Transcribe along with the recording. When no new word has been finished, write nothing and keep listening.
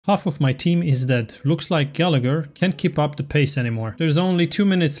Half of my team is dead. Looks like Gallagher can't keep up the pace anymore. There's only 2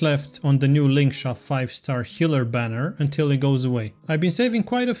 minutes left on the new Lingsha 5-star healer banner until it goes away. I've been saving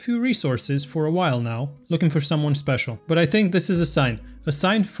quite a few resources for a while now, looking for someone special. But I think this is a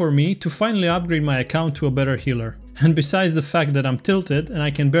sign for me to finally upgrade my account to a better healer. And besides the fact that I'm tilted and I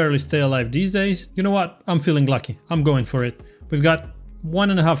can barely stay alive these days, you know what? I'm feeling lucky. I'm going for it. We've got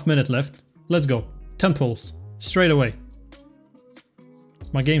 1.5 minutes left. Let's go. 10 pulls. Straight away.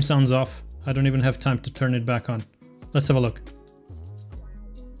 My game sounds off. I don't even have time to turn it back on. Let's have a look.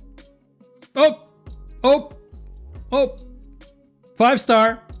 Oh! Oh! Oh!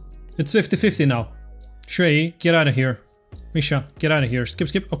 5-star! It's 50-50 now. Shrey, get out of here. Misha, get out of here. Skip,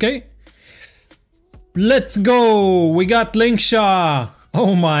 skip. Okay. Let's go! We got Lingsha!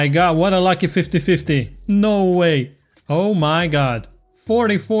 Oh my god, what a lucky 50-50. No way. Oh my god.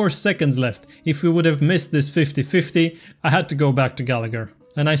 44 seconds left. If we would have missed this 50-50, I had to go back to Gallagher.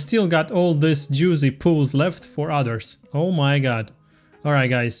 And I still got all this juicy pools left for others. Oh my god. Alright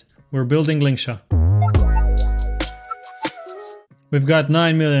guys, we're building Lingsha. We've got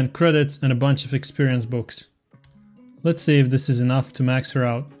 9 million credits and a bunch of experience books. Let's see if this is enough to max her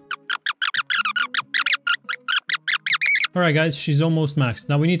out. Alright guys, she's almost maxed.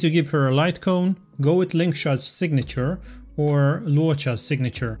 Now we need to give her a light cone, go with Lingsha's signature or Luocha's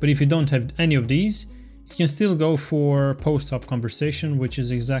signature. But if you don't have any of these, you can still go for post-op conversation, which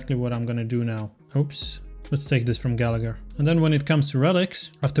is exactly what I'm gonna do now. Oops, let's take this from Gallagher. And then when it comes to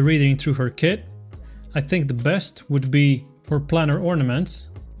relics, after reading through her kit, I think the best would be for planner ornaments,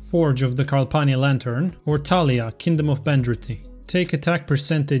 Forge of the Kalpani Lantern, or Talia, Kingdom of Bendriti. Take attack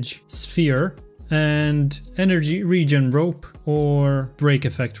percentage sphere and energy regen rope or break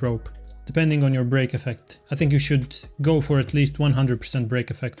effect rope, depending on your break effect. I think you should go for at least 100%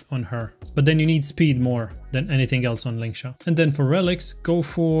 break effect on her. But then you need speed more than anything else on Lingsha. And then for relics, go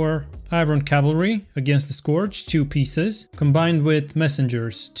for Iron Cavalry against the Scourge, 2 pieces, combined with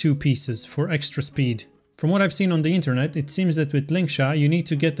Messengers, 2 pieces for extra speed. From what I've seen on the internet, it seems that with Lingsha you need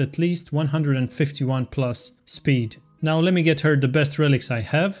to get at least 151 plus speed. Now let me get her the best relics I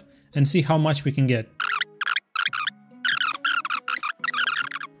have and see how much we can get.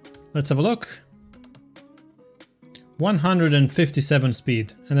 Let's have a look. 157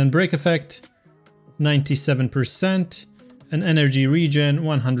 speed, and then break effect 97% and energy regen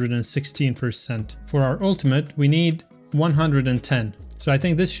 116%. For our ultimate we need 110, so I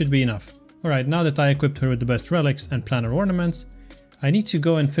think this should be enough. Alright, now that I equipped her with the best relics and planner ornaments, I need to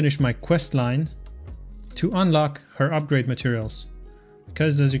go and finish my quest line to unlock her upgrade materials.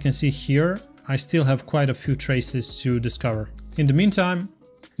 Because as you can see here, I still have quite a few traces to discover. In the meantime,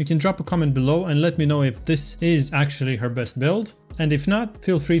 you can drop a comment below and let me know if this is actually her best build, and if not,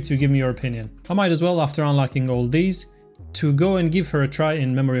 feel free to give me your opinion. I might as well, after unlocking all these, to go and give her a try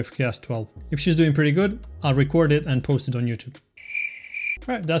in Memory of Chaos 12. If she's doing pretty good, I'll record it and post it on YouTube.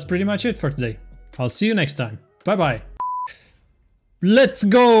 Alright, that's pretty much it for today. I'll see you next time. Bye bye. Let's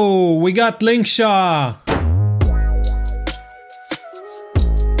go! We got Lingsha!